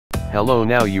Hello,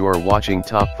 now you are watching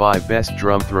top 5 best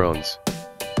drum thrones.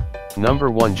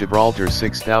 Number 1, Gibraltar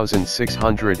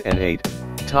 6608,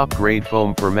 top grade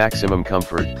foam for maximum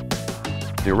comfort.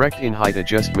 Direct in height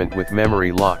adjustment with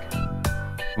memory lock.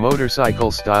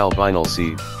 Motorcycle style vinyl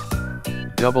seat.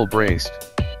 Double braced.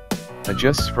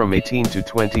 Adjusts from 18 to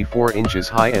 24 inches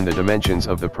high and the dimensions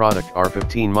of the product are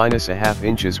 15-1/2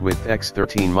 inches width x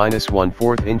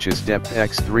 13-1/4 inches depth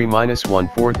x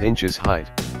 3-1/4 inches height.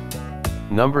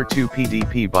 Number 2,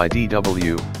 PDP by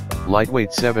DW,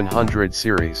 lightweight 700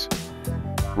 series.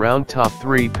 Round top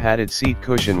 3 padded seat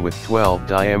cushion with 12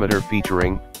 diameter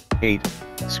featuring 8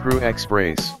 screw X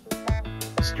brace.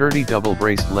 Sturdy double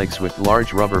braced legs with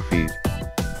large rubber feet.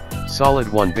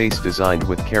 Solid 1 base designed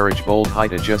with carriage bolt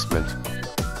height adjustment.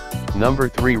 Number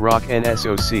 3,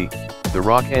 ROC-N-SOC. The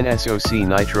ROC-N-SOC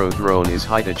Nitro throne is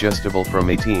height adjustable from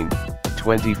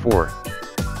 18-24.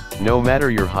 No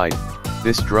matter your height,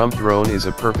 this drum throne is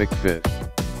a perfect fit.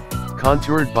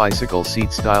 Contoured bicycle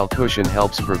seat style cushion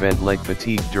helps prevent leg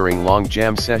fatigue during long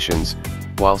jam sessions,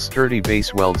 while sturdy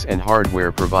base welds and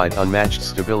hardware provide unmatched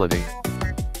stability.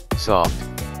 Soft,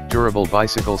 durable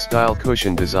bicycle style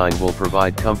cushion design will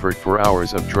provide comfort for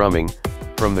hours of drumming,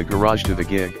 from the garage to the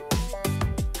gig.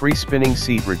 Free spinning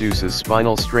seat reduces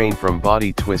spinal strain from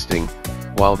body twisting,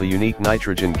 while the unique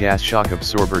nitrogen gas shock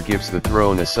absorber gives the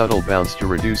throne a subtle bounce to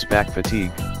reduce back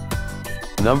fatigue.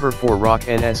 Number 4,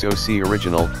 ROC-N-SOC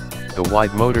Original. The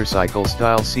wide motorcycle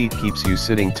style seat keeps you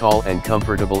sitting tall and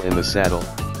comfortable in the saddle.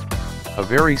 A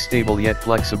very stable yet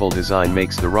flexible design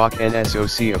makes the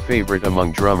ROC-N-SOC a favorite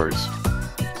among drummers.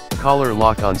 Collar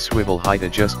lock on swivel height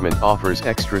adjustment offers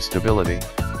extra stability.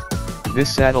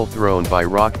 This saddle throne by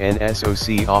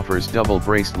ROC-N-SOC offers double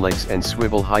braced legs and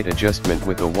swivel height adjustment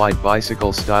with a wide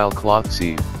bicycle style cloth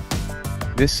seat.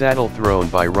 This saddle throne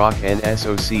by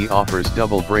ROC-N-SOC offers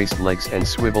double braced legs and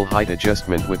swivel height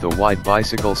adjustment with a wide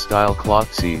bicycle style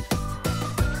cloth seat.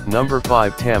 Number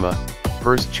 5, Tama,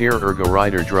 first chair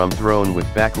Ergo-Rider drum throne with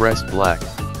backrest black.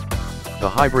 The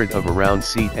hybrid of a round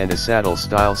seat and a saddle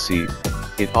style seat,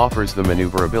 it offers the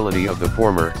maneuverability of the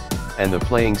former, and the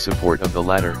playing support of the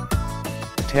latter.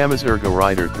 Tama's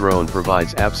Ergo-Rider throne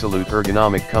provides absolute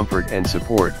ergonomic comfort and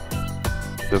support.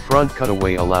 The front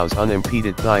cutaway allows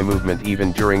unimpeded thigh movement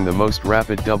even during the most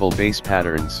rapid double bass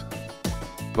patterns.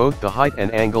 Both the height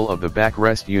and angle of the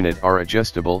backrest unit are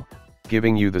adjustable,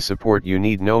 giving you the support you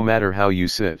need no matter how you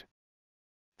sit.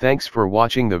 Thanks for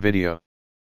watching the video.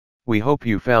 We hope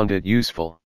you found it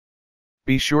useful.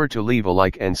 Be sure to leave a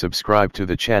like and subscribe to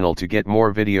the channel to get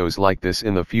more videos like this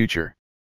in the future.